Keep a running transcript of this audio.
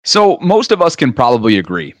So most of us can probably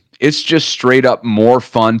agree. It's just straight up more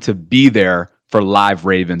fun to be there for live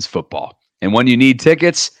Ravens football. And when you need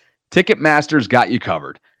tickets, Ticketmaster's got you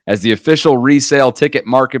covered. As the official resale ticket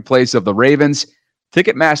marketplace of the Ravens,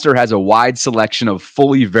 Ticketmaster has a wide selection of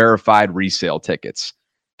fully verified resale tickets.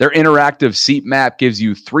 Their interactive seat map gives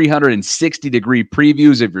you 360-degree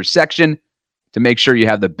previews of your section to make sure you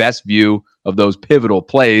have the best view of those pivotal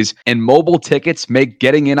plays, and mobile tickets make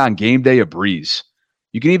getting in on game day a breeze.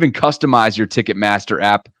 You can even customize your Ticketmaster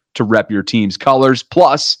app to rep your team's colors.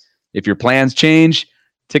 Plus, if your plans change,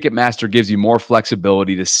 Ticketmaster gives you more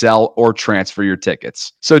flexibility to sell or transfer your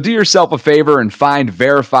tickets. So do yourself a favor and find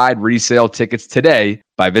verified resale tickets today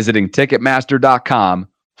by visiting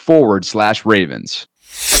Ticketmaster.com/Ravens.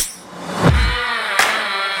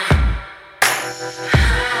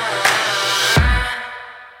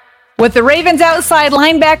 With the Ravens outside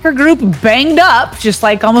linebacker group banged up, just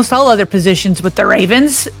like almost all other positions with the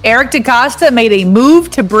Ravens, Eric DeCosta made a move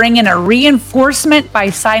to bring in a reinforcement by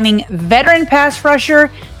signing veteran pass rusher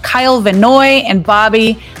Kyle Van Noy. And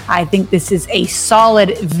Bobby, I think this is a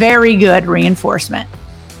solid, very good reinforcement.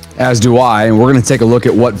 As do I, and we're going to take a look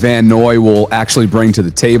at what Van Noy will actually bring to the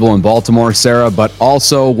table in Baltimore, Sarah, but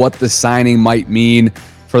also what the signing might mean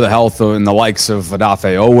for the health and the likes of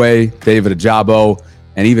Odafe Owe, David Ojabo,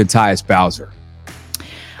 and even Tyus Bowser.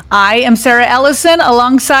 I am Sarah Ellison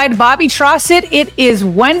alongside Bobby Trossett. It is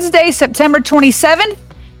Wednesday, September 27th,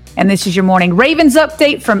 and this is your morning Ravens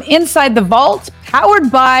update from inside the vault,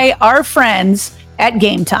 powered by our friends at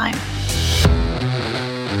Game Time.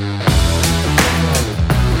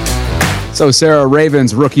 So, Sarah,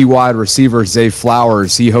 Ravens rookie wide receiver Zay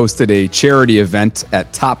Flowers, he hosted a charity event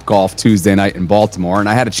at Topgolf Tuesday night in Baltimore, and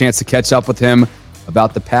I had a chance to catch up with him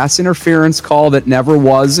about the pass interference call that never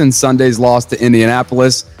was in Sunday's loss to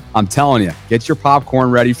Indianapolis. I'm telling you, get your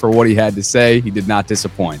popcorn ready for what he had to say. He did not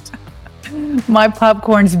disappoint. My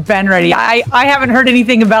popcorn's been ready. I haven't heard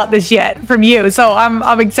anything about this yet from you, so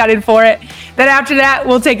I'm excited for it. Then after that,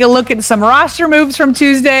 we'll take a look at some roster moves from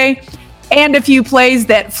Tuesday and a few plays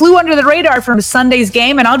that flew under the radar from Sunday's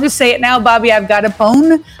game. And I'll just say it now, Bobby, I've got a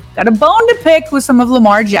bone to pick with some of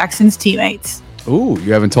Lamar Jackson's teammates. Ooh,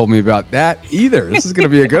 you haven't told me about that either. This is going to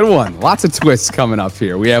be a good one. Lots of twists coming up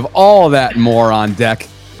here. We have all that and more on deck.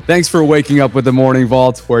 Thanks for waking up with the Morning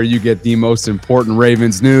Vault, where you get the most important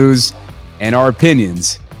Ravens news and our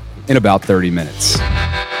opinions in about 30 minutes.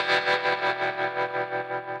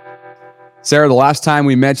 Sarah, the last time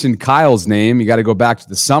we mentioned Kyle's name, you got to go back to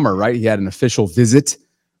the summer, right? He had an official visit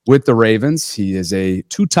with the Ravens. He is a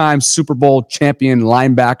two-time Super Bowl champion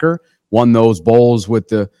linebacker. Won those bowls with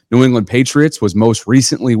the New England Patriots, was most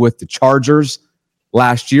recently with the Chargers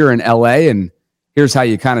last year in LA. And here's how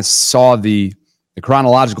you kind of saw the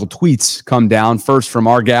chronological tweets come down. First from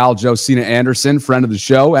our gal, Josina Anderson, friend of the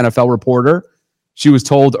show, NFL reporter. She was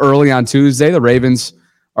told early on Tuesday the Ravens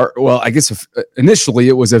are, well, I guess initially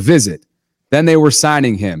it was a visit. Then they were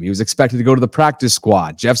signing him. He was expected to go to the practice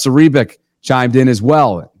squad. Jeff Zrebiec chimed in as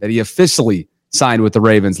well that he officially signed with the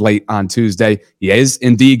Ravens late on Tuesday. He is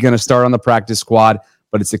indeed going to start on the practice squad,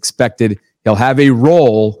 but it's expected he'll have a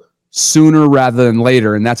role sooner rather than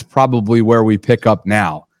later, and that's probably where we pick up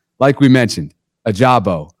now. Like we mentioned,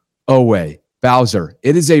 Ojabo, Owe, Bowser.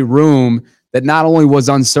 It is a room that not only was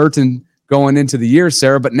uncertain going into the year,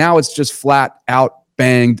 Sarah, but now it's just flat out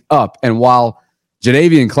banged up. And while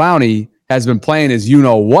Jadeveon Clowney has been playing his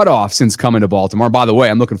you-know-what off since coming to Baltimore. By the way,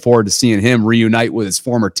 I'm looking forward to seeing him reunite with his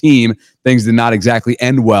former team. Things did not exactly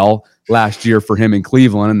end well last year for him in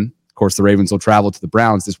Cleveland. And, of course, the Ravens will travel to the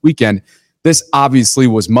Browns this weekend. This obviously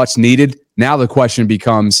was much needed. Now the question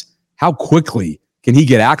becomes, how quickly can he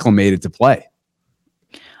get acclimated to play?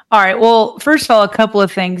 All right. Well, first of all, a couple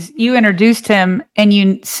of things. You introduced him and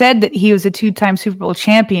you said that he was a two-time Super Bowl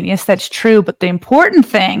champion. Yes, that's true. But the important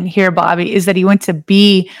thing here, Bobby, is that he went to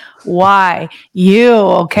BYU,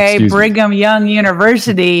 okay? Brigham Young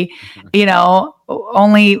University,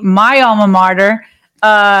 only my alma mater.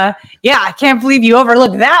 Yeah, I can't believe you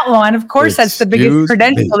overlooked that one. Of course, that's the biggest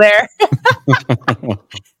credential there.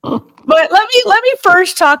 But let me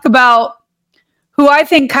first talk about who I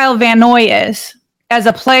think Kyle Van Noy is as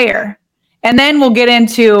a player. And then we'll get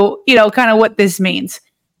into, kind of what this means.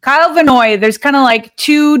 Kyle Van Noy, there's kind of like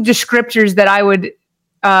two descriptors that I would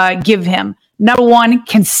give him. Number one,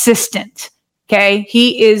 consistent. Okay.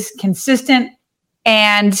 He is consistent.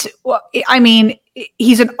 And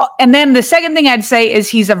and then the second thing I'd say is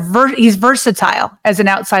he's versatile as an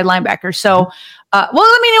outside linebacker. So, you know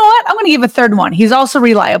what? I'm going to give a third one. He's also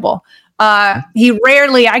reliable. He's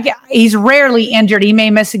rarely injured. He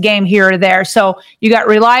may miss a game here or there. So you got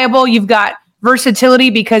reliable, you've got versatility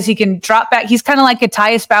because he can drop back. He's kind of like a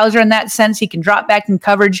Tyus Bowser in that sense. He can drop back in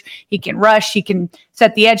coverage. He can rush. He can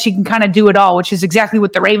set the edge. He can kind of do it all, which is exactly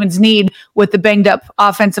what the Ravens need with the banged up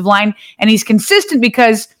offensive line. And he's consistent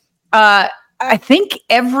because I think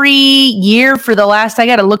every year for the last, I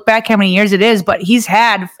got to look back how many years it is, but he's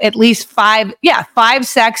had at least five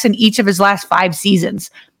sacks in each of his last 5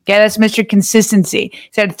 seasons. Okay, that's Mr. Consistency.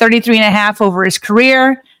 He's had 33.5 over his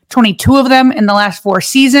career, 22 of them in the last 4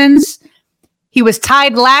 seasons. He was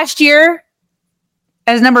tied last year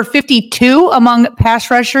as number 52 among pass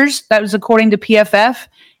rushers. That was according to PFF.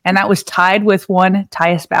 And that was tied with one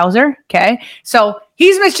Tyus Bowser. Okay, so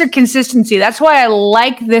he's Mr. Consistency. That's why I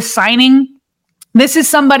like this signing. This is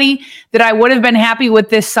somebody that I would have been happy with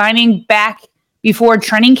this signing back before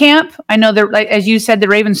training camp. I know that, like, as you said, the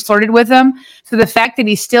Ravens flirted with him. So the fact that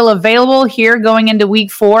he's still available here going into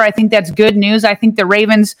week 4, I think that's good news. I think the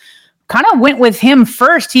Ravens kind of went with him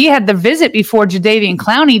first. He had the visit before Jadeveon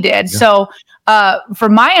Clowney did. Yeah. So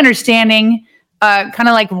from my understanding, kind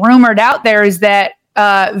of like rumored out there is that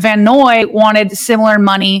Van Noy wanted similar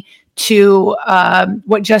money to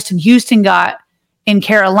what Justin Houston got in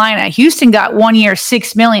Carolina. Houston got 1 year,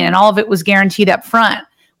 $6 million, and all of it was guaranteed up front.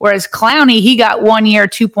 Whereas Clowney, he got 1 year,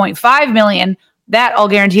 $2.5 million, that all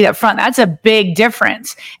guaranteed up front. That's a big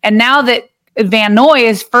difference. And now that Van Noy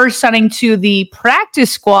is first signing to the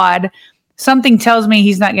practice squad, something tells me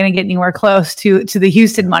he's not going to get anywhere close to the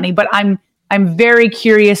Houston money, but I'm very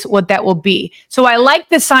curious what that will be. So I like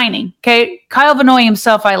the signing. Okay. Kyle Van Noy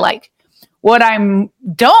himself, I like. What I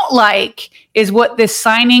don't like is what this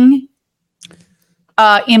signing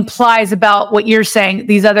implies about what you're saying,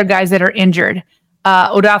 these other guys that are injured.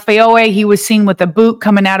 Odafe, he was seen with a boot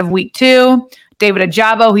coming out of week 2. David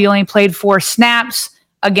Ajabo, he only played 4 snaps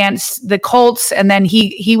against the Colts, and then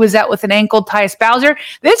he was out with an ankle. Tyus Bowser.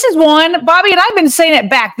 This is one, Bobby, and I've been saying it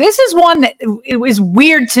back. This is one that it was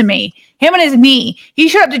weird to me. Him and his knee. He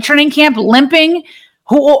showed up to training camp limping.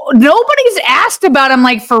 Nobody's asked about him,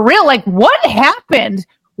 like, for real. Like, what happened?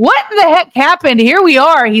 What the heck happened? Here we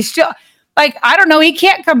are. He's still, like, I don't know. He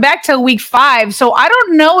can't come back till week 5. So I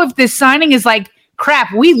don't know if this signing is like,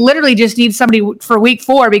 crap, we literally just need somebody for week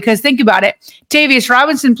 4, because think about it. Tavius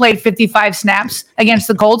Robinson played 55 snaps against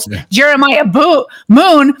the Colts. Yeah. Jeremiah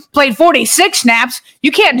Moon played 46 snaps.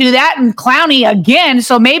 You can't do that. And Clowney again.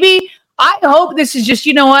 So maybe I hope this is just,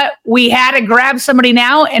 you know what? We had to grab somebody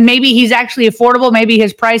now, and maybe he's actually affordable. Maybe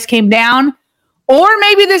his price came down. Or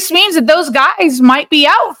maybe this means that those guys might be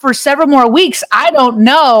out for several more weeks. I don't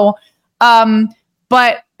know.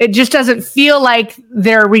 But it just doesn't feel like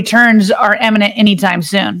their returns are imminent anytime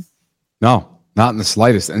soon. No, not in the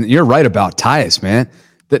slightest. And you're right about Tyus, man.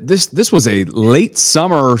 That this was a late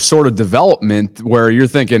summer sort of development where you're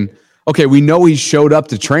thinking, okay, we know he showed up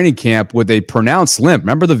to training camp with a pronounced limp.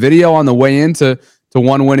 Remember the video on the way into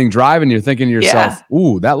one winning drive, and you're thinking to yourself,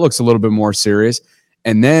 ooh, that looks a little bit more serious.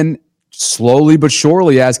 And then slowly but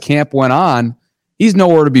surely, as camp went on, he's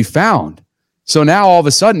nowhere to be found. So now all of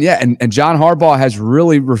a sudden, and John Harbaugh has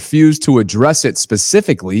really refused to address it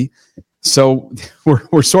specifically. So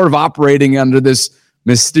we're sort of operating under this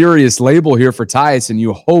mysterious label here for Tyus, and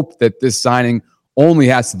you hope that this signing only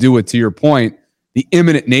has to do with, to your point, the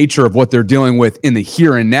imminent nature of what they're dealing with in the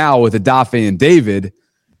here and now with Odafe and David.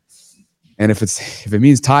 And if it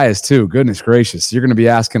means Tyus too, goodness gracious, you're going to be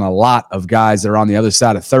asking a lot of guys that are on the other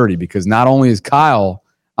side of 30, because not only is Kyle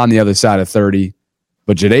on the other side of 30,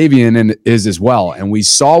 but Jadeveon is as well. And we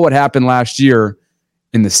saw what happened last year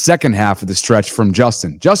in the second half of the stretch from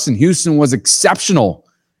Justin. Justin Houston was exceptional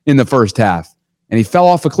in the first half, and he fell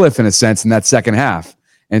off a cliff in a sense in that second half.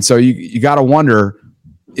 And so you got to wonder,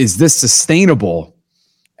 is this sustainable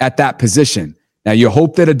at that position? Now, you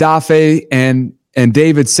hope that Odafe and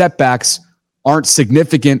David's setbacks aren't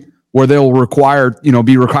significant where they'll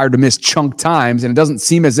be required to miss chunk times, and it doesn't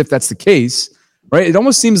seem as if that's the case, right? It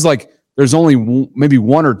almost seems like there's only maybe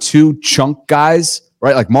 1 or 2 chunk guys,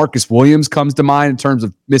 right? Like Marcus Williams comes to mind in terms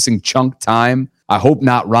of missing chunk time. I hope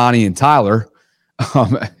not Ronnie and Tyler,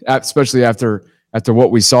 especially after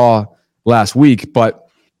what we saw last week. But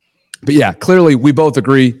yeah, clearly we both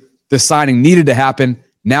agree the signing needed to happen.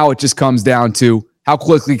 Now it just comes down to how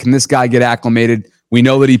quickly can this guy get acclimated. We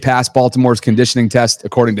know that he passed Baltimore's conditioning test,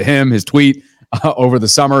 according to him, his tweet over the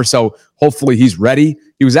summer. So hopefully he's ready.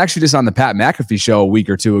 He was actually just on the Pat McAfee show a week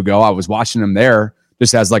or 2 ago. I was watching him there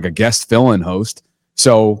just as like a guest fill-in host.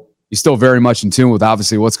 So he's still very much in tune with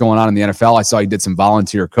obviously what's going on in the NFL. I saw he did some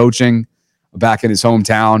volunteer coaching back in his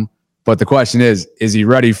hometown. But the question is he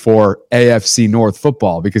ready for AFC North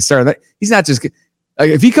football? Because Sarah, he's not just, like,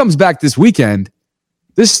 if he comes back this weekend,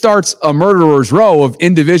 This starts a murderer's row of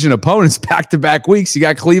in-division opponents back-to-back weeks. You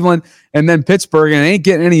got Cleveland and then Pittsburgh, and it ain't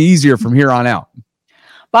getting any easier from here on out.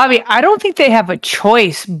 Bobby, I don't think they have a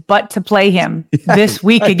choice but to play him this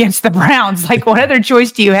week against the Browns. Like, what other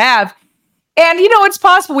choice do you have? And, it's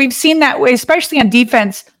possible. We've seen that way, especially on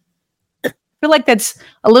defense. I feel like that's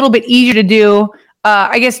a little bit easier to do.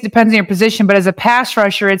 I guess it depends on your position, but as a pass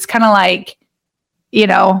rusher, it's kind of like,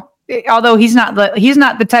 although he's not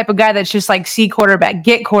the type of guy that's just like see quarterback,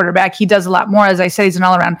 get quarterback. He does a lot more. As I said, he's an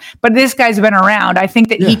all around, but this guy's been around. I think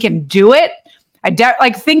that he can do it.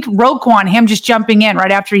 Think Roquan, him just jumping in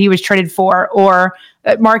right after he was traded for, or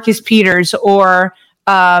Marcus Peters, or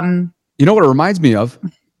you know what it reminds me of?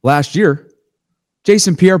 Last year,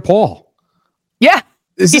 Jason Pierre-Paul. Yeah.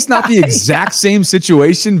 Is this not the exact same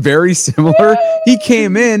situation? Very similar. He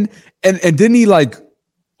came in and didn't he like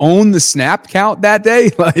own the snap count that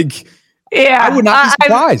day? I would not be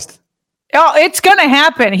surprised. It's gonna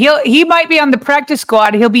happen. He might be on the practice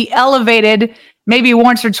squad. He'll be elevated maybe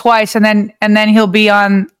once or twice, and then he'll be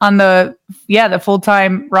on the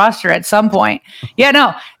full-time roster at some point.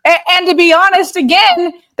 And to be honest,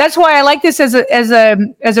 again, that's why I like this as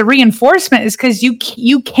a reinforcement, is because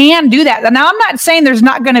you can do that. Now, I'm not saying there's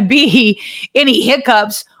not going to be any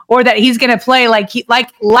hiccups or that he's going to play like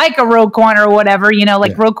a Roquan or whatever,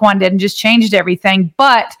 Roquan did and just changed everything.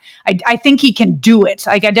 But I think he can do it.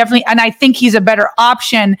 I think he's a better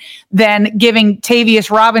option than giving Tavius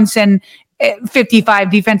Robinson 55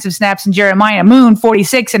 defensive snaps and Jeremiah Moon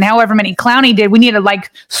 46 and however many Clowney did. We need to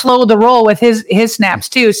slow the roll with his snaps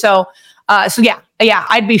too. So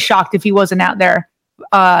I'd be shocked if he wasn't out there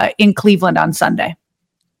in Cleveland on Sunday.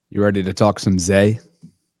 You ready to talk some Zay?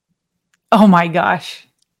 Oh my gosh.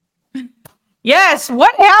 Yes.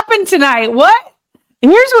 What happened tonight? What?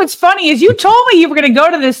 Here's what's funny is you told me you were going to go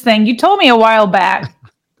to this thing. You told me a while back.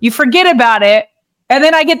 You forget about it. And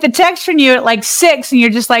then I get the text from you at 6 and you're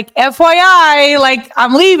just like, FYI,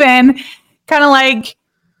 I'm leaving. Kind of like,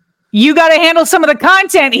 you got to handle some of the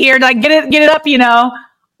content here. Get it up,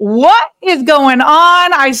 What is going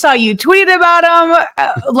on? I saw you tweeted about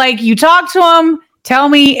him. You talked to him. Tell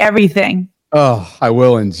me everything. Oh, I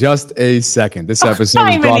will in just a second. This episode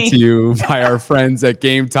is brought to you by our friends at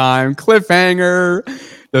Game Time. Cliffhanger,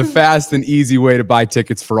 the fast and easy way to buy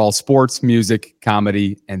tickets for all sports, music,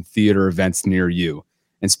 comedy, and theater events near you.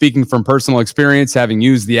 And speaking from personal experience, having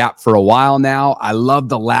used the app for a while now, I love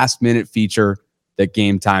the last-minute feature that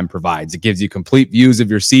Game Time provides. It gives you complete views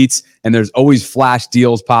of your seats, and there's always flash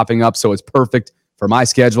deals popping up, so it's perfect for my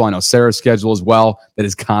schedule. I know Sarah's schedule as well, that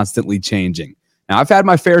is constantly changing. Now, I've had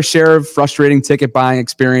my fair share of frustrating ticket buying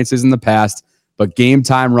experiences in the past, but Game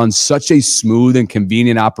Time runs such a smooth and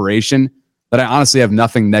convenient operation that I honestly have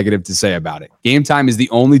nothing negative to say about it. Game Time is the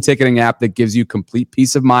only ticketing app that gives you complete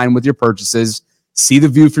peace of mind with your purchases. See the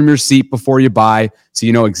view from your seat before you buy, so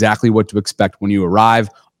you know exactly what to expect when you arrive.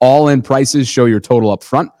 All-in prices show your total up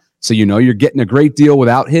front, so you know you're getting a great deal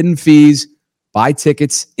without hidden fees. Buy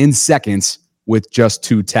tickets in seconds with just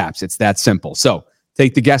 2 taps. It's that simple. So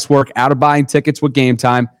take the guesswork out of buying tickets with Game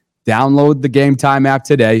Time. Download the Game Time app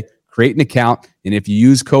today, create an account, and if you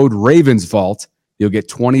use code RAVENSVAULT, you'll get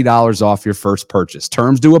 $20 off your first purchase.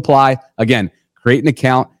 Terms do apply. Again, create an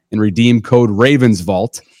account and redeem code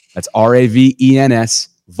RAVENSVAULT. That's RAVENS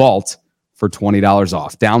Vault for $20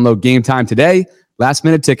 off. Download Game Time today. Last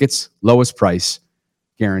minute tickets, lowest price,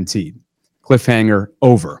 guaranteed. Cliffhanger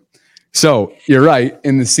over. So you're right.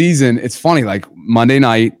 In the season, it's funny, Monday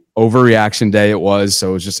night, overreaction day it was.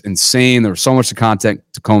 So it was just insane. There was so much content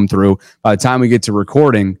to comb through. By the time we get to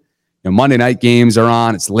recording, Monday night games are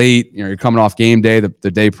on. It's late. You're coming off game day the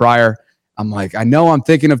day prior. I'm like, I know I'm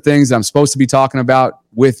thinking of things I'm supposed to be talking about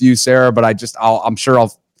with you, Sarah, but I'm sure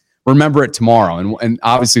I'll remember it tomorrow. And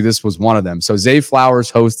obviously this was one of them. So Zay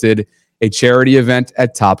Flowers hosted a charity event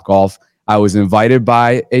at Topgolf. I was invited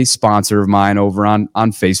by a sponsor of mine over on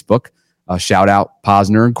Facebook. Shout out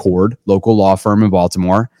Posner & Cord, local law firm in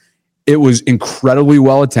Baltimore. It was incredibly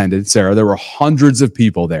well attended, Sarah. There were hundreds of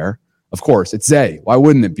people there. Of course, it's Zay. Why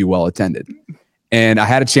wouldn't it be well attended? And I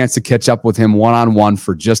had a chance to catch up with him one-on-one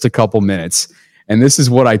for just a couple minutes. And this is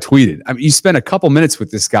what I tweeted. I mean, you spend a couple minutes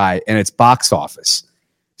with this guy and it's box office.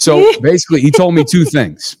 So basically, he told me 2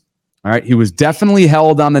 things. All right. He was definitely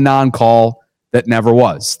held on the non-call that never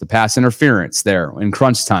was, the pass interference there in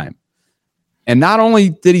crunch time. And not only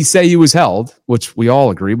did he say he was held, which we all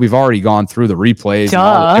agree, we've already gone through the replays and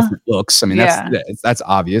all the different looks. I mean, that's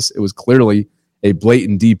obvious. It was clearly a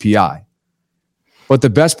blatant DPI. But the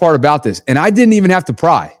best part about this, and I didn't even have to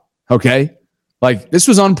pry, okay? This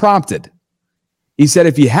was unprompted. He said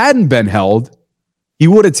if he hadn't been held, he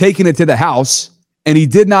would have taken it to the house, and he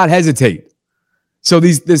did not hesitate. So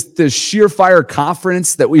this sheer-fire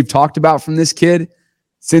confidence that we've talked about from this kid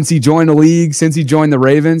since he joined the league, since he joined the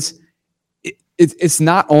Ravens, it's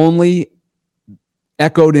not only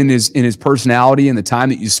echoed in his personality and the time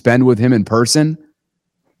that you spend with him in person.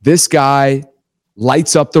 This guy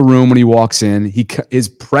lights up the room when he walks in. His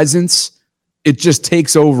presence, it just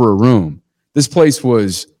takes over a room. This place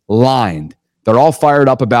was lined. They're all fired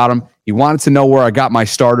up about him. He wanted to know where I got my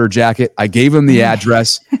starter jacket. I gave him the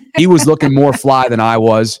address. He was looking more fly than I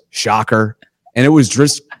was. Shocker. And it was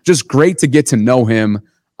just great to get to know him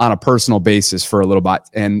on a personal basis for a little bit.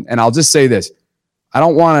 And I'll just say this. I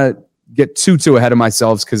don't want to get too ahead of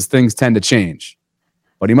myself because things tend to change.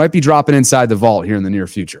 But he might be dropping inside the vault here in the near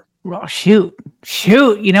future. Well, shoot.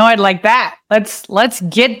 You know, I'd like that. Let's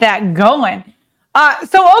get that going.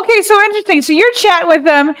 So interesting. So you're chatting with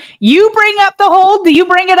them. You bring up the hold. Do you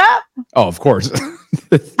bring it up? Oh, of course.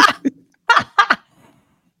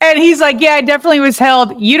 And he's like, yeah, I definitely was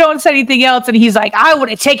held. You don't say anything else. And he's like, I would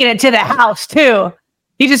have taken it to the house too.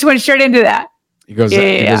 He just went straight into that. He goes,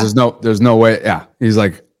 there's no way. Yeah. He's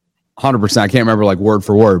like 100%. I can't remember like word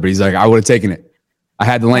for word, but he's like, I would have taken it. I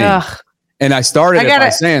had the lane. And I started by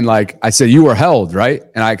saying like, I said, you were held, right?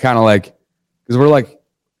 And I kind of like, because we're like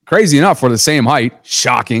crazy enough. We're the same height.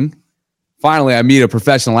 Shocking. Finally, I meet a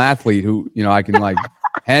professional athlete who, you know, I can like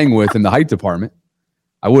hang with in the height department.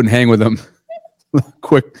 I wouldn't hang with him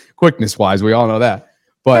quickness wise. We all know that.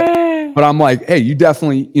 But I'm like, hey, you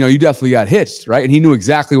definitely got hitched, right? And he knew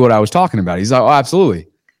exactly what I was talking about. He's like, oh, absolutely.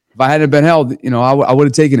 If I hadn't been held, you know, I would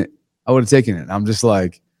have taken it. I'm just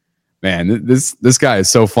like, man, this guy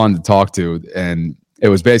is so fun to talk to. And it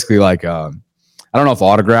was basically like, I don't know if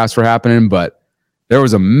autographs were happening, but there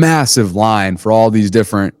was a massive line for all these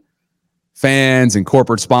different fans and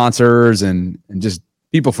corporate sponsors and just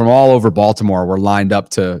people from all over Baltimore were lined up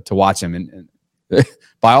to watch him. And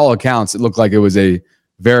by all accounts, it looked like it was a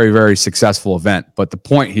very, very successful event. But the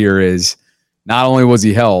point here is not only was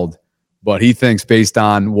he held, but he thinks based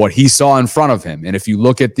on what he saw in front of him. And if you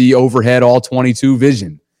look at the overhead all 22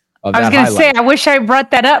 vision of that highlight. I was going to say, I wish I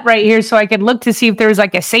brought that up right here so I could look to see if there was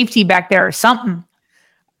like a safety back there or something.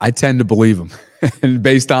 I tend to believe him. And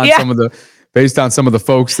based on some of the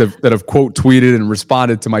folks that have quote tweeted and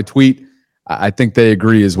responded to my tweet, I think they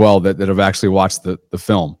agree as well that have actually watched the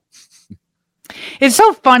film. It's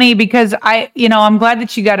so funny because I'm glad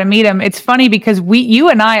that you got to meet him. It's funny because you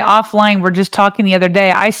and I offline were just talking the other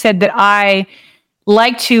day. I said that I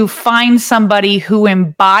like to find somebody who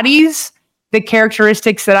embodies the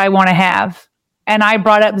characteristics that I want to have. And I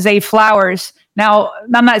brought up Zay Flowers. Now,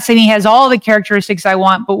 I'm not saying he has all the characteristics I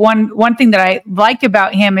want, but one thing that I like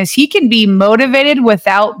about him is he can be motivated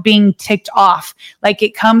without being ticked off. Like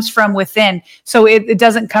it comes from within. So it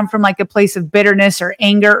doesn't come from like a place of bitterness or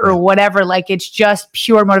anger or whatever. Like it's just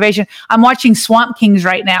pure motivation. I'm watching Swamp Kings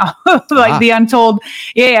right now, the Untold.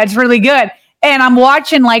 Yeah, it's really good. And I'm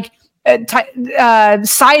watching like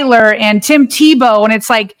Siler and Tim Tebow. And it's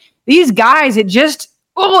like these guys, it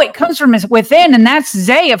comes from within, and that's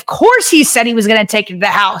Zay. Of course, he said he was going to take it to the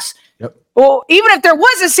house. Yep. Well, even if there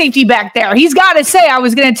was a safety back there, he's got to say, I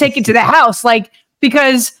was going to take it to the house,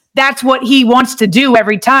 because that's what he wants to do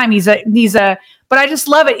every time. But I just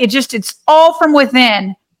love it. It's all from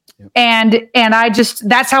within. Yep. And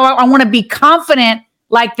that's how I want to be confident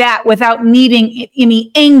like that without needing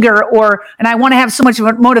any anger and I want to have so much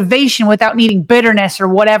motivation without needing bitterness or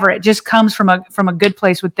whatever. It just comes from a good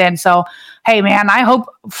place within. So, hey man, I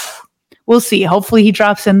hope we'll see. Hopefully he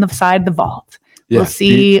drops inside the vault. Yeah, we'll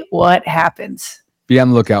see what happens. Be on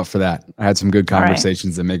the lookout for that. I had some good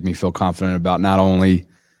conversations that make me feel confident about not only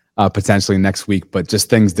potentially next week, but just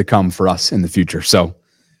things to come for us in the future. So,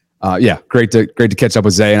 great to catch up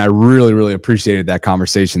with Zay, and I really, really appreciated that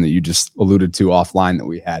conversation that you just alluded to offline that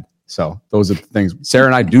we had. So those are the things. Sarah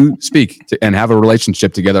and I do speak and have a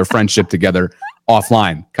relationship together, a friendship together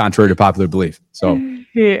offline, contrary to popular belief. So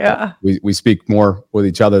yeah, we speak more with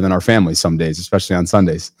each other than our families some days, especially on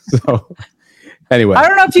Sundays. So anyway, I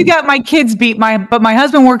don't know if you got my kids beat, but my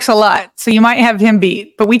husband works a lot, so you might have him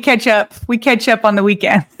beat. But we catch up on the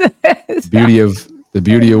weekend. The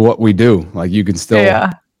beauty of what we do, like you can still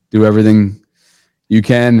do everything you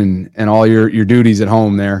can and all your duties at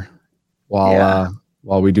home there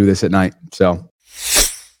while we do this at night.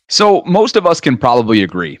 So most of us can probably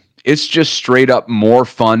agree. It's just straight up more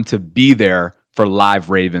fun to be there for live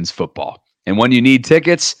Ravens football. And when you need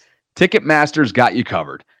tickets, Ticketmaster's got you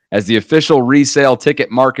covered. As the official resale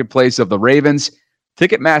ticket marketplace of the Ravens,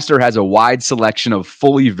 Ticketmaster has a wide selection of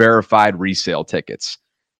fully verified resale tickets.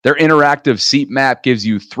 Their interactive seat map gives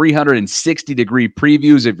you 360-degree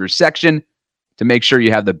previews of your section to make sure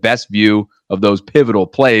you have the best view of those pivotal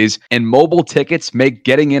plays. And mobile tickets make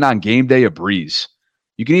getting in on game day a breeze.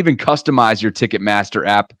 You can even customize your Ticketmaster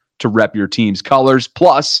app to rep your team's colors.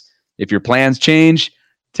 Plus, if your plans change,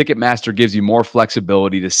 Ticketmaster gives you more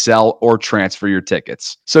flexibility to sell or transfer your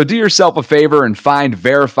tickets. So do yourself a favor and find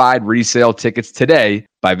verified resale tickets today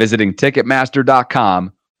by visiting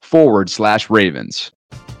Ticketmaster.com/Ravens.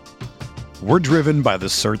 We're driven by the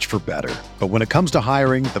search for better. But when it comes to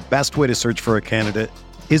hiring, the best way to search for a candidate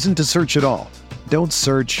isn't to search at all. Don't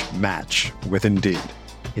search, match with Indeed.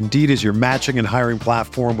 Indeed is your matching and hiring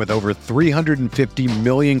platform with over 350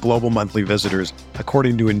 million global monthly visitors,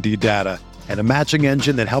 according to Indeed data, and a matching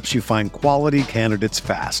engine that helps you find quality candidates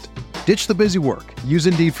fast. Ditch the busy work. Use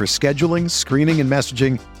Indeed for scheduling, screening, and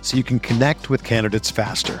messaging so you can connect with candidates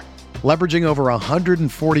faster. Leveraging over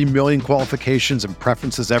 140 million qualifications and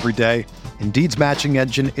preferences every day, Indeed's matching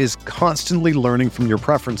engine is constantly learning from your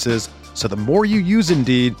preferences, so the more you use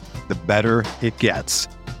Indeed, the better it gets.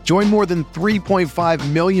 Join more than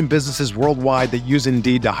 3.5 million businesses worldwide that use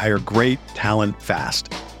Indeed to hire great talent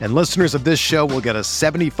fast. And listeners of this show will get a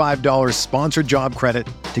 $75 sponsored job credit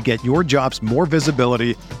to get your jobs more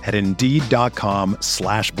visibility at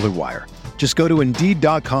Indeed.com/Blue Wire. Just go to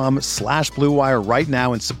Indeed.com/Blue Wire right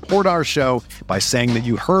now and support our show by saying that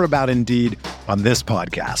you heard about Indeed on this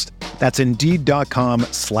podcast. That's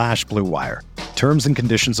Indeed.com/Blue Wire. Terms and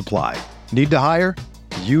conditions apply. Need to hire?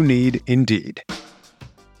 You need Indeed.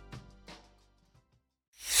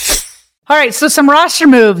 All right, so some roster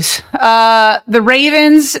moves. The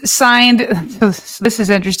Ravens signed. This is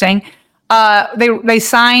interesting. They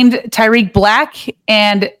signed Tyreek Black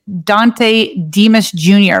and Dante Demas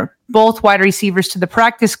Jr., both wide receivers, to the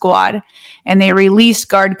practice squad, and they released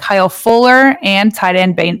guard Kyle Fuller and tight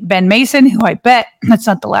end Ben Mason, who I bet that's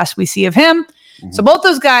not the last we see of him. Mm-hmm. So both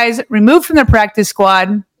those guys removed from the practice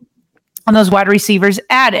squad, and those wide receivers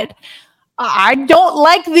added. I don't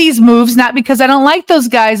like these moves, not because I don't like those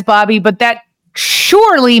guys, Bobby, but that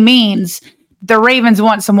surely means the Ravens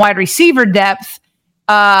want some wide receiver depth.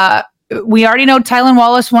 We already know Tylan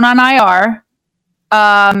Wallace went on IR.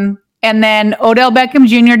 And then Odell Beckham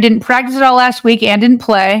Jr. didn't practice at all last week and didn't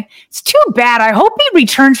play. It's too bad. I hope he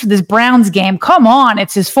returns for this Browns game. Come on.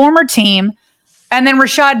 It's his former team. And then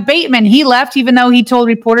Rashad Bateman, he left, even though he told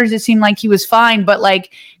reporters it seemed like he was fine. But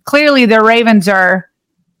like clearly the Ravens are,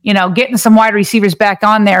 getting some wide receivers back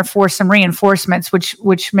on there for some reinforcements,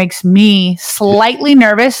 which makes me slightly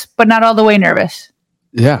nervous, but not all the way nervous.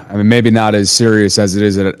 Yeah. I mean, maybe not as serious as it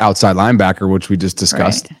is at an outside linebacker, which we just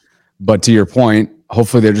discussed. Right. But to your point,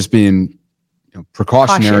 hopefully they're just being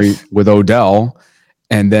precautionary with Odell.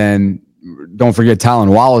 And then don't forget Tylan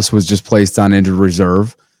Wallace was just placed on injured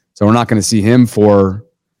reserve. So we're not going to see him for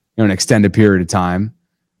an extended period of time.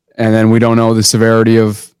 And then we don't know the severity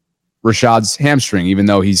of Rashad's hamstring, even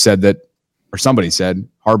though he said that, or somebody said,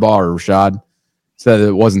 Harbaugh or Rashad said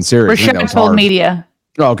it wasn't serious. Rashad told media.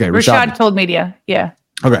 Oh, okay. Rashad told media. Yeah.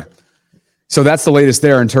 Okay. So that's the latest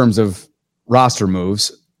there in terms of roster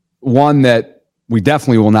moves. One that we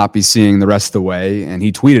definitely will not be seeing the rest of the way, and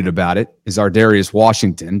he tweeted about it, is Ardarius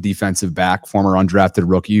Washington, defensive back, former undrafted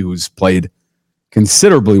rookie who's played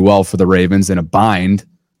considerably well for the Ravens in a bind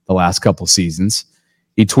the last couple seasons.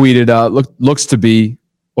 He tweeted, looks to be,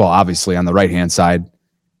 well, obviously on the right-hand side,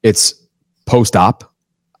 it's post-op.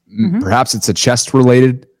 Mm-hmm. Perhaps it's a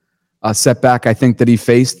chest-related setback, I think, that he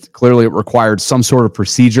faced. Clearly, it required some sort of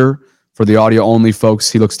procedure. For the audio-only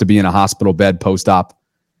folks, he looks to be in a hospital bed post-op.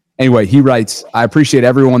 Anyway, he writes, I appreciate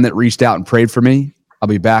everyone that reached out and prayed for me. I'll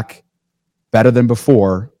be back better than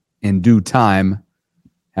before in due time.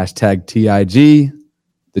 #TIG.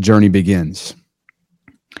 The journey begins.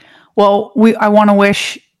 Well, I want to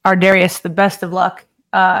wish Ardarius the best of luck.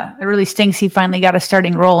 It really stinks he finally got a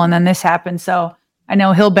starting role and then this happened. So I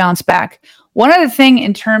know he'll bounce back. One other thing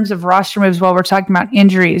in terms of roster moves while we're talking about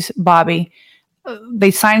injuries, Bobby,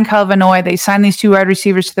 they signed Kyle Van Noy. They signed these two wide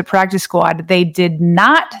receivers to the practice squad. They did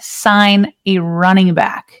not sign a running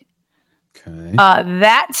back. Okay.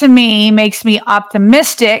 That to me makes me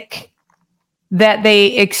optimistic that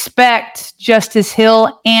they expect Justice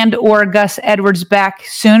Hill and or Gus Edwards back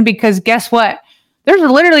soon, because guess what? There's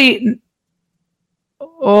literally...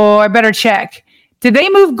 Oh, I better check. Did they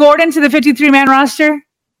move Gordon to the 53-man roster?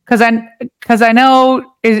 Because I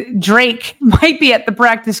know Drake might be at the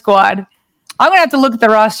practice squad. I'm going to have to look at the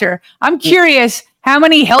roster. I'm curious how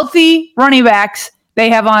many healthy running backs they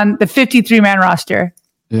have on the 53-man roster.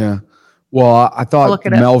 Yeah. Well, I thought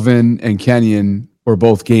Melvin and Kenyon were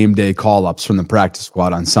both game day call-ups from the practice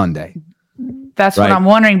squad on Sunday. That's right? What I'm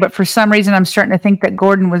wondering. But for some reason, I'm starting to think that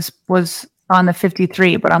Gordon was on the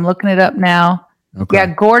 53, but I'm looking it up now. Okay. Yeah,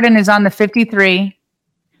 Gordon is on the 53.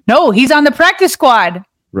 No, he's on the practice squad.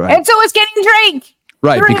 Right. And so is Kenny Drake.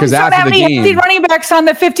 Right, The because Ravens don't after have the any healthy game, running backs on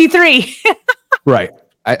the 53. right.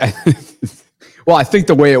 Well, I think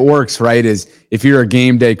the way it works, right, is if you're a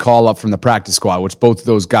game day call up from the practice squad, which both of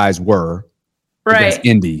those guys were against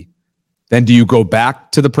Indy, then do you go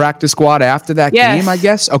back to the practice squad after that game, I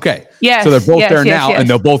guess? Okay. Yes. So they're both there now, and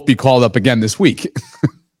they'll both be called up again this week.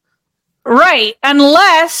 Right.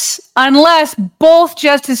 Unless both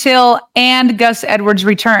Justice Hill and Gus Edwards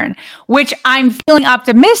return, which I'm feeling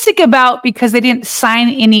optimistic about because they didn't sign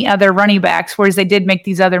any other running backs, whereas they did make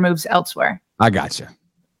these other moves elsewhere. I got you.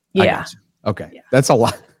 Yeah. Okay. Yeah. That's a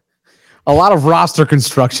lot of roster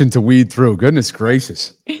construction to weed through. Goodness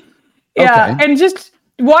gracious. Yeah. Okay. And just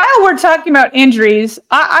while we're talking about injuries,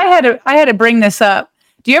 I had to bring this up.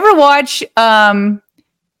 Do you ever watch, dang,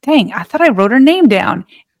 I thought I wrote her name down.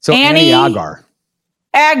 So Annie Agar.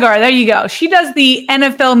 Agar, there you go. She does the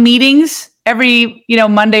NFL meetings every,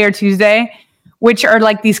 Monday or Tuesday, which are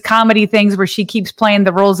like these comedy things where she keeps playing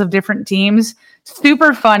the roles of different teams.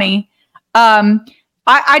 Super funny.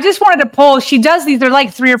 I just wanted to pull. She does these. They're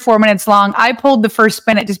like 3 or 4 minutes long. I pulled the first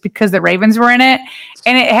minute just because the Ravens were in it.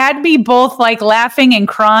 And it had me both like laughing and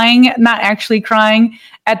crying, not actually crying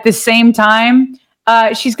at the same time.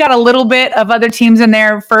 She's got a little bit of other teams in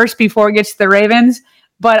there first before it gets to the Ravens.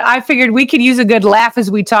 But I figured we could use a good laugh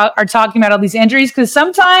as we are talking about all these injuries, because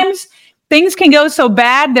sometimes things can go so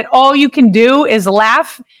bad that all you can do is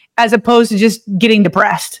laugh as opposed to just getting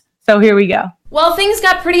depressed. So here we go. Well, things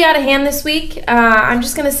got pretty out of hand this week. I'm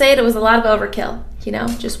just going to say it was a lot of overkill.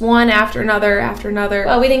 Just one after another after another.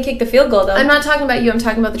 Well, we didn't kick the field goal, though. I'm not talking about you. I'm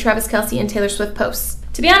talking about the Travis Kelce and Taylor Swift posts.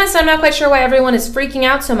 To be honest, I'm not quite sure why everyone is freaking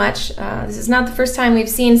out so much. This is not the first time we've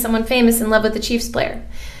seen someone famous in love with the Chiefs player.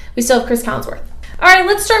 We still have Chris Collinsworth. All right,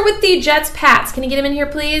 let's start with the Jets-Pats. Can you get him in here,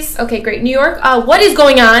 please? Okay, great. New York, what is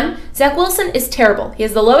going on? Zach Wilson is terrible. He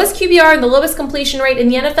has the lowest QBR and the lowest completion rate in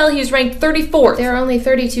the NFL. He was ranked 34th. There are only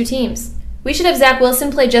 32 teams. We should have Zach Wilson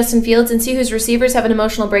play Justin Fields and see whose receivers have an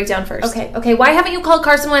emotional breakdown first. Okay, why haven't you called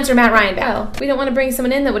Carson Wentz or Matt Ryan back? Well, we don't want to bring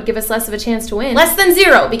someone in that would give us less of a chance to win. Less than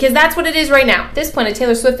 0, because that's what it is right now. At this point, a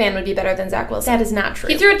Taylor Swift fan would be better than Zach Wilson. That is not true.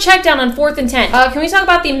 He threw a check down on 4th and 10. Can we talk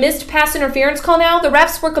about the missed pass interference call now? The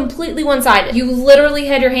refs were completely one-sided. You literally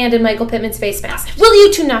had your hand in Michael Pittman's face mask. Will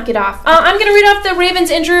you two knock it off? I'm going to read off the Ravens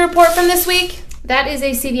injury report from this week. That is a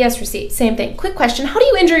CVS receipt. Same thing. Quick question. How do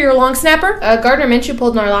you injure your long snapper? Gardner Minshew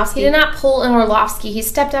pulled an Orlovsky. He did not pull an Orlovsky. He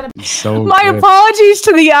stepped out of... My apologies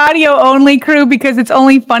to the audio-only crew, because it's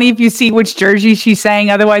only funny if you see which jersey she's saying.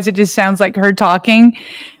 Otherwise, it just sounds like her talking.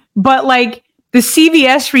 But, like, the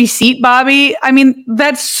CVS receipt, Bobby, I mean,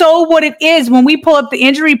 that's so what it is. When we pull up the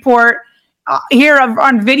injury report here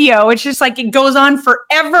on video, it's just like it goes on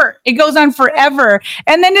forever. It goes on forever.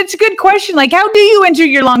 And then it's a good question, like, how do you injure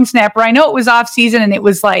your long snapper? I know it was off season and it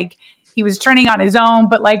was like he was turning on his own,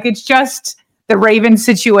 but like it's just the Ravens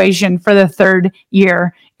situation for the 3rd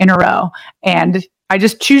year in a row. And I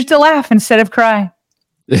just choose to laugh instead of cry.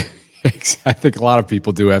 I think a lot of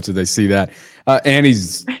people do after they see that.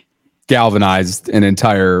 Annie's galvanized an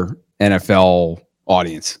entire NFL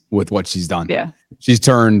audience with what she's done. Yeah. She's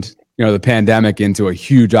turned the pandemic into a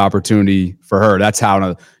huge opportunity for her. That's how,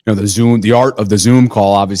 the art of the Zoom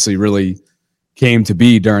call obviously really came to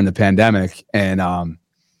be during the pandemic. And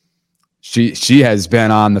she has been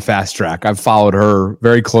on the fast track. I've followed her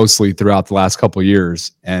very closely throughout the last couple of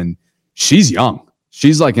years, and she's young.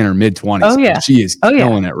 She's like in her mid-20s. Oh, yeah. She is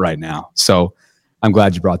killing it right now. So I'm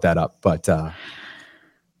glad you brought that up. But all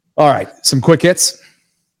right, some quick hits.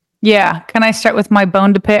 Yeah. Can I start with my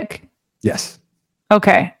bone to pick? Yes.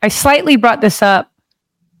 Okay. I slightly brought this up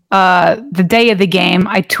the day of the game.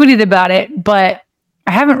 I tweeted about it, but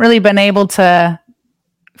I haven't really been able to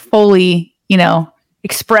fully,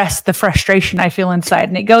 express the frustration I feel inside.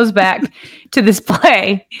 And it goes back to this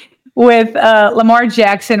play with Lamar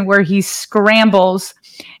Jackson where he scrambles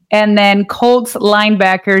and then Colts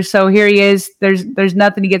linebacker. So here he is. There's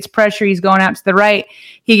nothing. He gets pressure. He's going out to the right.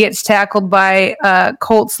 He gets tackled by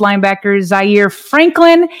Colts linebacker Zaire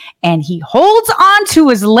Franklin, and he holds on to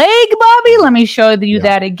his leg, Bobby. Let me show you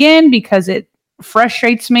that again because it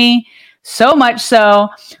frustrates me so much so.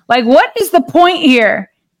 Like, what is the point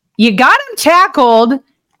here? You got him tackled.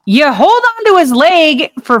 You hold on to his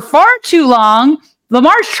leg for far too long.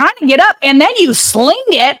 Lamar's trying to get up, and then you sling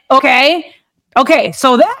it. Okay,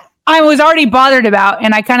 so that I was already bothered about,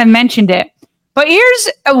 and I kind of mentioned it. But here's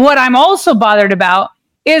what I'm also bothered about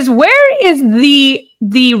is where is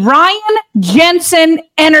the Ryan Jensen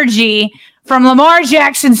energy from Lamar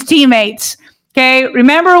Jackson's teammates? Okay,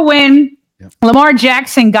 remember when Lamar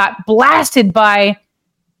Jackson got blasted by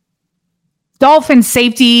Dolphins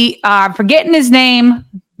safety, forgetting his name,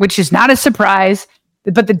 which is not a surprise,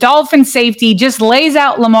 but the Dolphins safety just lays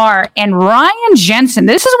out Lamar and Ryan Jensen.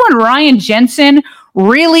 This is when Ryan Jensen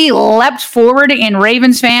really leapt forward in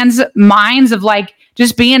Ravens fans' minds of like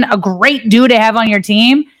just being a great dude to have on your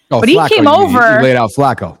team. But Flacco, he came over. He laid out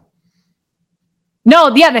Flacco.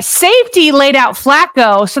 No, yeah, the safety laid out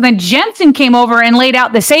Flacco. So then Jensen came over and laid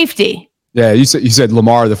out the safety. Yeah, you said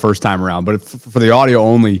Lamar the first time around, but for the audio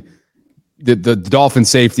only, the Dolphin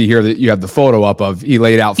safety here that you have the photo up of, he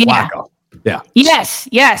laid out Flacco. Yeah.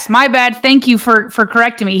 Yes. My bad. Thank you for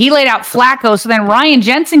correcting me. He laid out Flacco. So then Ryan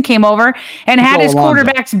Jensen came over and had his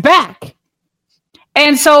quarterbacks back.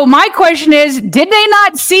 And so my question is, did they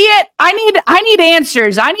not see it? I need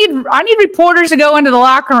answers. I need reporters to go into the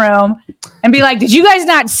locker room and be like, did you guys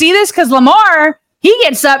not see this? Because Lamar, he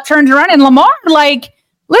gets up, turns around, and Lamar, like,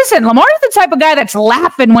 listen, Lamar's the type of guy that's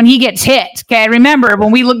laughing when he gets hit. Okay, remember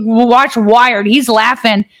when we'll watch Wired, he's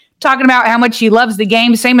laughing, talking about how much he loves the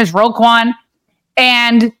game, same as Roquan,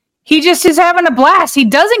 and he just is having a blast. He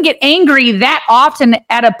doesn't get angry that often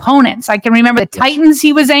at opponents. I can remember the Titans,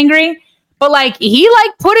 he was angry, but like he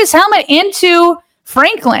like put his helmet into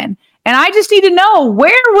Franklin, and I just need to know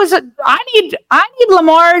where was it. I need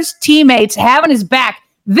Lamar's teammates having his back.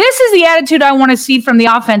 This is the attitude I want to see from the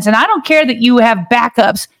offense, and I don't care that you have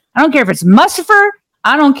backups. I don't care if it's Mustapher.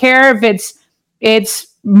 I don't care if it's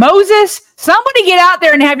Moses. Somebody get out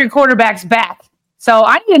there and have your quarterbacks back. So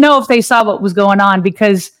I need to know if they saw what was going on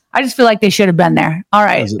because I just feel like they should have been there. All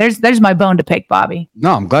right, there's my bone to pick, Bobby.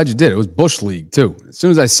 No, I'm glad you did. It was Bush League too. As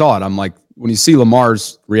soon as I saw it, I'm like, when you see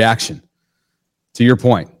Lamar's reaction, to your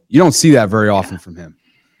point, you don't see that very often from him.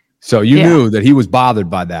 So you knew that he was bothered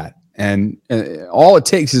by that. And all it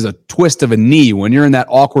takes is a twist of a knee when you're in that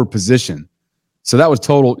awkward position. So that was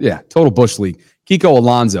total Bush League. Kiko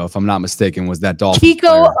Alonso, if I'm not mistaken, was that Dolphins Kiko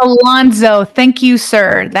player. Alonso. Thank you,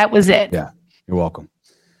 sir. That was it. Yeah, you're welcome.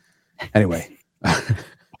 Anyway,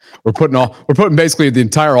 we're putting basically the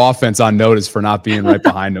entire offense on notice for not being right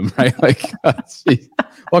behind him, right? Like, geez,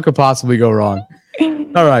 what could possibly go wrong?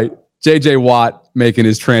 All right, JJ Watt making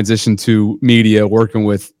his transition to media, working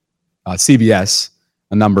with CBS.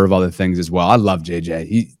 A number of other things as well. I love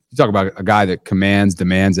JJ. You talk about a guy that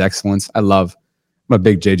demands excellence. I'm a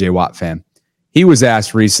big JJ Watt fan. He was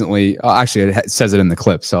asked recently, actually it says it in the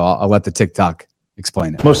clip, so I'll let the TikTok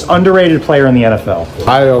explain it. Most underrated player in the NFL.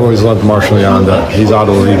 I always loved Marshall Yanda. He's out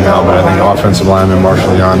of the league now, but I think offensive lineman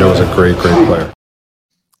Marshall Yanda was a great player.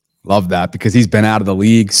 Love that because he's been out of the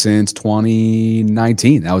league since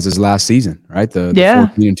 2019. That was his last season, right? The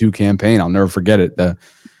 14-2 campaign. I'll never forget it.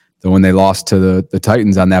 When they lost to the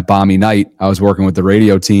Titans on that balmy night, I was working with the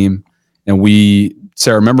radio team, and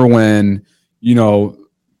Sarah, remember when,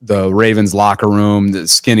 the Ravens locker room, the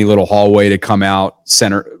skinny little hallway to come out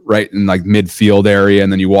center, right in like midfield area,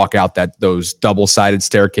 and then you walk out those double-sided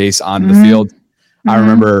staircase onto the field. Mm-hmm. I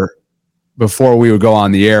remember before we would go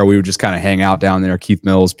on the air, we would just kind of hang out down there, Keith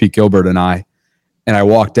Mills, Pete Gilbert, and I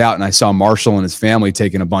walked out and I saw Marshall and his family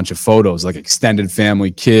taking a bunch of photos, like extended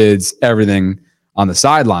family, kids, everything, on the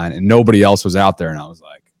sideline, and nobody else was out there. And I was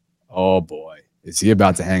like, oh boy, is he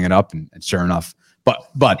about to hang it up? And sure enough,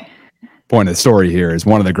 but point of the story here is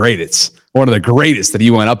one of the greatest that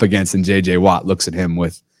he went up against, and JJ Watt looks at him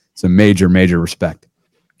with some major respect.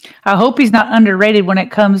 I hope he's not underrated when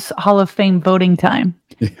it comes Hall of Fame voting time.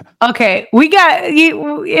 Yeah. Okay, we got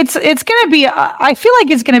it's going to be, I feel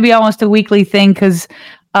like it's going to be almost a weekly thing because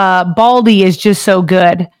Baldy is just so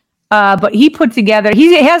good. But he put together,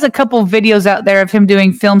 he has a couple videos out there of him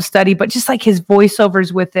doing film study, but just like his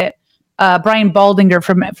voiceovers with it. Brian Baldinger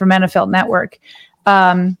from NFL Network.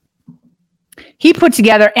 He put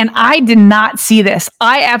together, and I did not see this.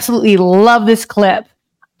 I absolutely love this clip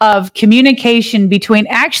of communication between,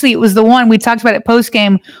 actually, it was the one we talked about at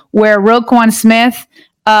postgame where Roquan Smith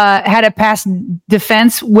had a pass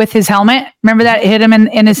defense with his helmet. Remember that? It hit him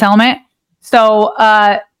in his helmet. So,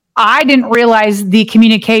 I didn't realize the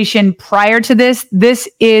communication prior to this. This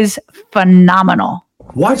is phenomenal.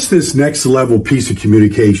 Watch this next level piece of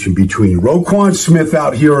communication between Roquan Smith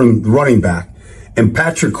out here on the running back and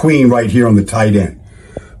Patrick Queen right here on the tight end.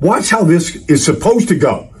 Watch how this is supposed to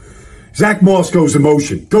go. Zach Moss goes in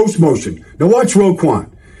motion, ghost motion. Now watch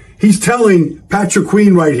Roquan. He's telling Patrick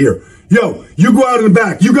Queen right here, yo, you go out in the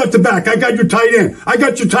back. You got the back. I got your tight end. I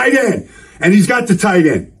got your tight end. And he's got the tight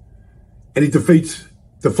end. And he deflects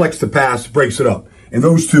the pass, breaks it up. And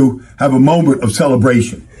those two have a moment of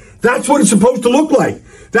celebration. That's what it's supposed to look like.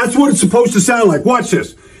 That's what it's supposed to sound like. Watch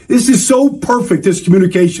this. This is so perfect, this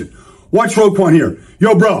communication. Watch Roquan here.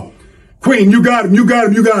 Yo, bro. Queen, you got him.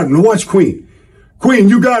 Now watch Queen. Queen,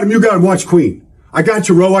 you got him. Watch Queen. I got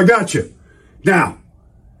you, Ro. I got you. Now,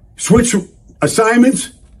 switch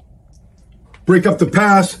assignments, break up the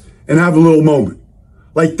pass, and have a little moment.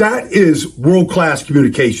 Like, that is world-class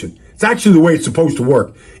communication. It's actually the way it's supposed to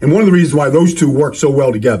work. And one of the reasons why those two work so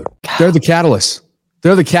well together. They're the catalyst.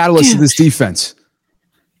 They're the catalyst of this defense.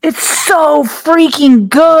 It's so freaking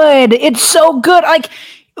good. It's so good. Like,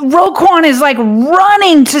 Roquan is like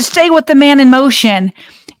running to stay with the man in motion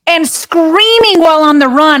and screaming while on the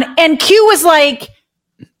run. And Q was like,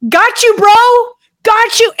 got you, bro.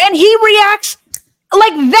 Got you. And he reacts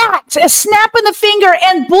like that, a snap in the finger.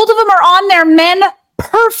 And both of them are on their men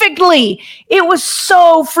perfectly. It was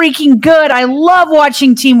so freaking good. I love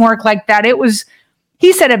watching teamwork like that. It was,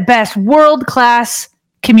 he said it best, world-class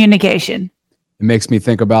communication. It makes me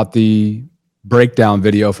think about the breakdown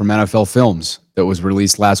video from NFL Films that was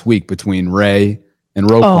released last week between Ray and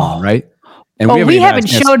Roquan, right? And we haven't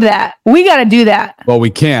showed that. We got to do that. Well, we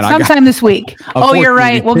can. Sometime this week. Oh, you're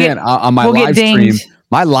right. We'll get on my live stream.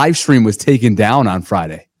 My live stream was taken down on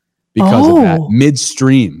Friday because of that,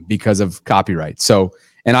 midstream, because of copyright. So,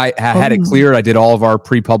 and I had it cleared. I did all of our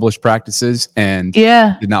pre-published practices and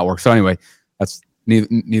did not work. So anyway, that's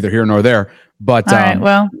neither here nor there. But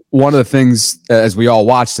one of the things, as we all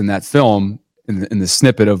watched in that film, in the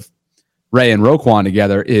snippet of Ray and Roquan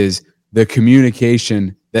together, is the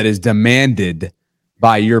communication that is demanded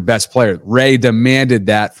by your best player. Ray demanded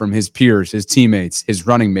that from his peers, his teammates, his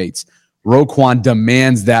running mates. Roquan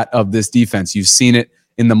demands that of this defense. You've seen it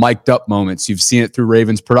in the mic'd up moments. You've seen it through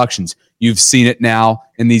Ravens productions. You've seen it now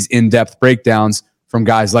in these in-depth breakdowns from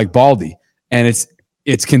guys like Baldy. And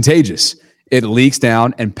it's contagious. It leaks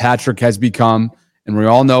down, and Patrick has become, and we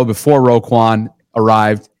all know before Roquan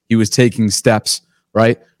arrived, he was taking steps,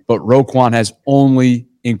 right? But Roquan has only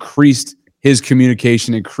increased his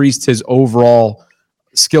communication, increased his overall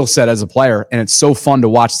skill set as a player, and it's so fun to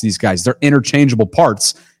watch these guys. They're interchangeable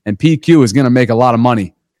parts, and PQ is going to make a lot of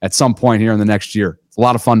money at some point here in the next year. It's a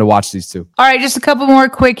lot of fun to watch these two. All right, just a couple more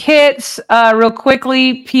quick hits. Real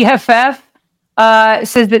quickly, PFF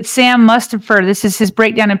says that Sam Mustipher, this is his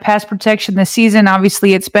breakdown in pass protection this season.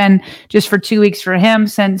 Obviously, it's been just for 2 weeks for him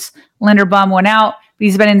since Linderbaum went out.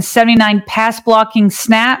 He's been in 79 pass blocking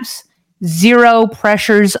snaps, 0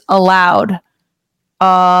 pressures allowed.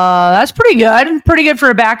 That's pretty good. Pretty good for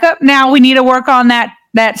a backup. Now we need to work on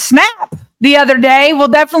that snap the other day. We'll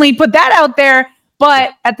definitely put that out there.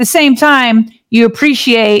 But at the same time, you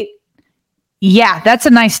appreciate, that's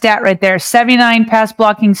a nice stat right there. 79 pass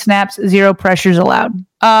blocking snaps, 0 pressures allowed.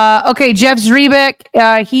 Okay, Jeff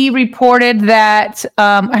Zrebiec, he reported that,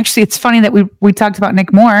 actually, it's funny that we talked about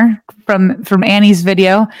Nick Moore from Annie's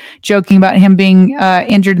video, joking about him being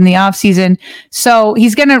injured in the offseason. So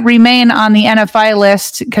he's going to remain on the NFI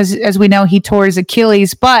list because, as we know, he tore his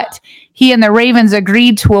Achilles, but he and the Ravens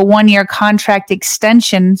agreed to a 1-year contract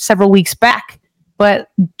extension several weeks back.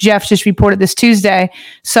 But Jeff just reported this Tuesday.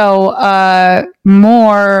 So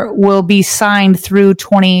Moore will be signed through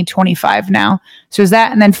 2025 now. So is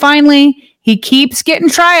that. And then finally, he keeps getting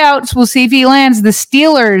tryouts. We'll see if he lands. The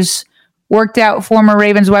Steelers worked out former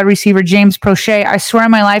Ravens wide receiver James Prochet. I swear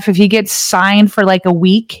on my life, if he gets signed for like a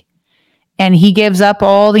week and he gives up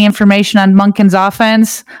all the information on Monken's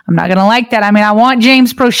offense, I'm not going to like that. I mean, I want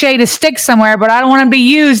James Prochet to stick somewhere, but I don't want him to be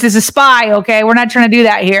used as a spy, okay? We're not trying to do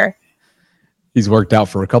that here. He's worked out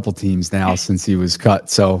for a couple teams now since he was cut,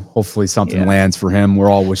 so hopefully something lands for him. We're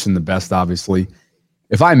all wishing the best, obviously.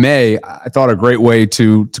 If I may, I thought a great way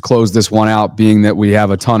to close this one out, being that we have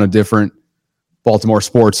a ton of different Baltimore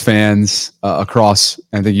sports fans across.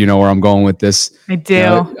 I think you know where I'm going with this. I do,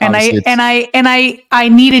 and I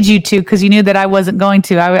needed you to, because you knew that I wasn't going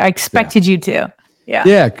to. I expected you to.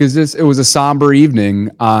 Yeah, because it was a somber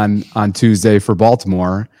evening on Tuesday for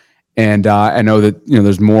Baltimore. And I know that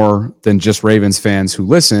there's more than just Ravens fans who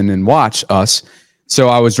listen and watch us. So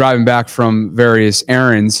I was driving back from various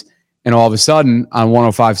errands, and all of a sudden on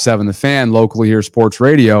 105.7 The Fan, locally here, sports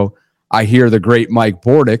radio, I hear the great Mike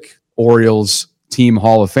Bordick, Orioles team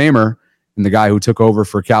Hall of Famer, and the guy who took over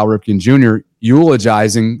for Cal Ripken Jr.,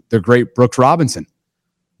 eulogizing the great Brooks Robinson.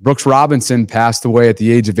 Brooks Robinson passed away at the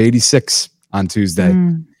age of 86 on Tuesday.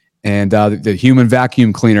 And the human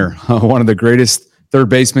vacuum cleaner, one of the greatest third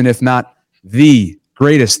baseman, if not the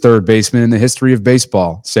greatest third baseman in the history of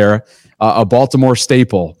baseball, Sarah, a Baltimore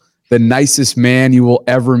staple, the nicest man you will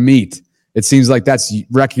ever meet. It seems like that's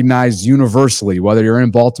recognized universally, whether you're in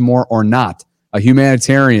Baltimore or not. A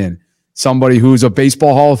humanitarian, somebody who's a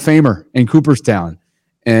baseball Hall of Famer in Cooperstown,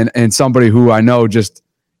 and somebody who I know just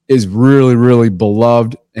is really, really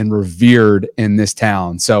beloved and revered in this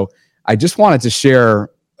town. So I just wanted to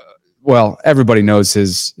share. Well, everybody knows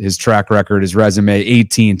his track record, his resume: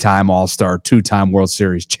 18-time All-Star, 2-time World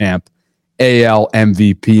Series champ, AL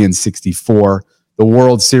MVP in 64, the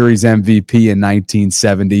World Series MVP in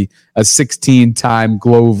 1970, a 16-time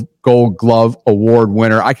Gold Glove Award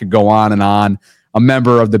winner. I could go on and on. A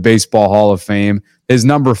member of the Baseball Hall of Fame. His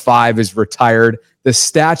number 5 is retired. The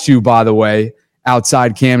statue, by the way,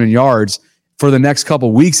 outside Camden Yards for the next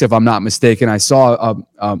couple weeks, if I'm not mistaken. I saw,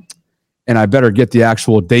 and I better get the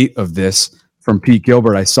actual date of this from Pete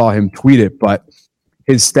Gilbert. I saw him tweet it, but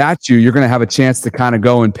his statue, you're going to have a chance to kind of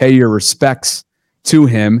go and pay your respects to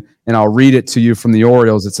him. And I'll read it to you from the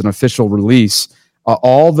Orioles. It's an official release.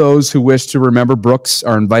 All those who wish to remember Brooks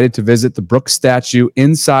are invited to visit the Brooks statue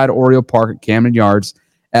inside Oriole Park at Camden Yards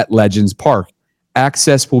at Legends Park.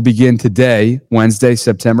 Access will begin today, Wednesday,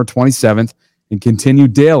 September 27th, and continue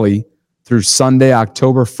daily through Sunday,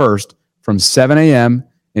 October 1st from 7 a.m.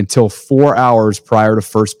 until 4 hours prior to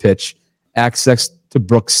first pitch. Access to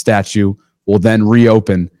Brooks statue will then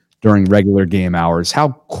reopen during regular game hours. How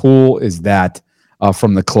cool is that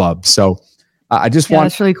from the club? So I just want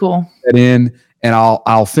that's really cool. That in. And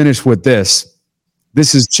I'll finish with this.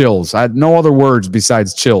 This is chills. I had no other words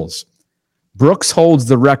besides chills. Brooks holds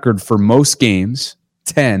the record for most games,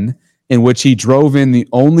 10, in which he drove in the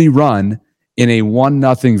only run in a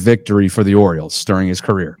 1-0 victory for the Orioles during his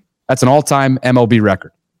career. That's an all-time MLB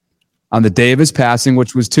record. On the day of his passing,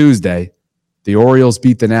 which was Tuesday, the Orioles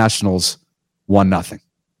beat the Nationals 1-0.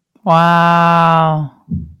 Wow.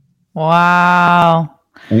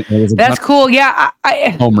 That's cool. Yeah.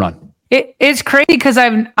 Home run. It's crazy because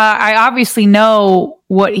I obviously know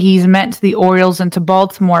what he's meant to the Orioles and to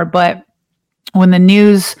Baltimore, but when the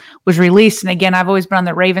news was released, and again, I've always been on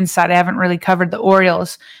the Ravens side, I haven't really covered the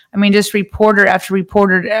Orioles. I mean, just reporter after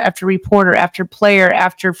reporter after reporter after player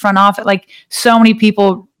after front office, like so many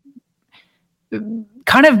people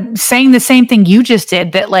kind of saying the same thing you just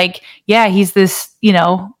did, that like, yeah, he's this,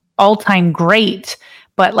 all-time great,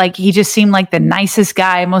 but like he just seemed like the nicest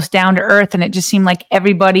guy, most down to earth, and it just seemed like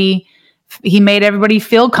he made everybody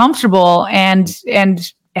feel comfortable and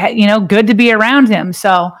good to be around him.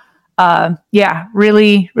 So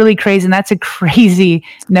really, really crazy. And that's a crazy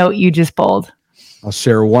note you just pulled. I'll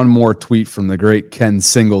share one more tweet from the great Ken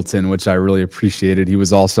Singleton, which I really appreciated. He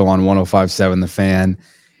was also on 105.7 The Fan,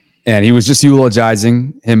 and he was just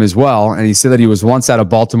eulogizing him as well. And he said that he was once at a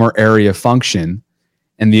Baltimore area function,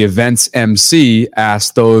 and the event's MC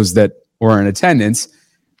asked those that were in attendance,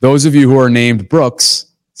 those of you who are named Brooks,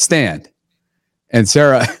 stand. And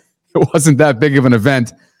Sarah, it wasn't that big of an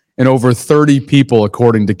event, and over 30 people,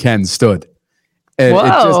 according to Ken, stood.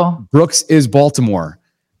 And Brooks is Baltimore.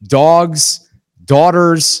 Dogs,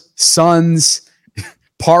 daughters, sons,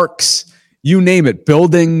 parks, you name it,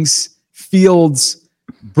 buildings, fields.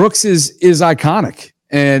 Brooks is iconic.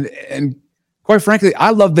 And quite frankly, I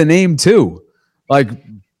love the name too. Like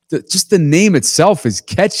just the name itself is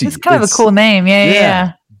catchy. It's kind of a cool name.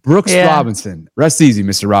 Yeah. Brooks Robinson. Rest easy,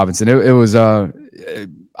 Mr. Robinson. It was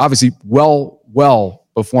obviously well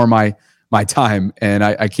before my time, and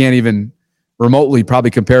I can't even remotely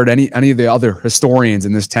probably compare to any of the other historians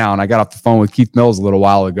in this town. I got off the phone with Keith Mills a little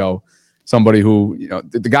while ago, somebody who,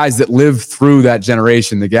 the guys that lived through that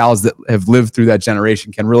generation, the gals that have lived through that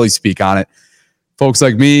generation can really speak on it. Folks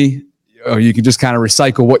like me, you can just kind of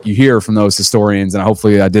recycle what you hear from those historians, and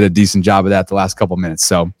hopefully I did a decent job of that the last couple minutes.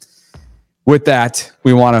 So with that,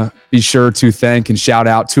 we want to be sure to thank and shout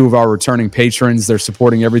out 2 of our returning patrons. They're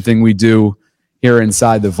supporting everything we do here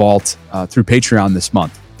inside the vault through Patreon this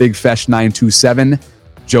month. Big Fesh 927,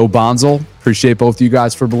 Joe Bonzel. Appreciate both of you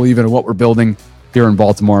guys for believing in what we're building here in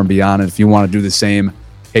Baltimore and beyond. And if you want to do the same,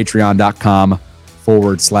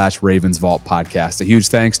 patreon.com/Ravens Vault Podcast. A huge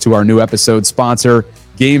thanks to our new episode sponsor,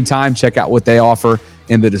 Game Time. Check out what they offer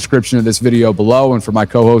in the description of this video below. And for my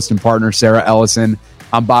co-host and partner, Sarah Ellison,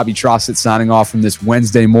 I'm Bobby Trossett signing off from this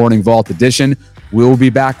Wednesday morning Vault edition. We'll be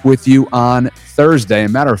back with you on Thursday.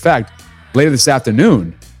 And matter of fact, later this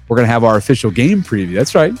afternoon, we're going to have our official game preview.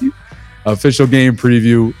 That's right. Official game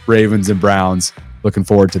preview, Ravens and Browns. Looking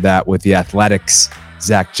forward to that with the Athletics,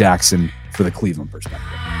 Zach Jackson for the Cleveland perspective.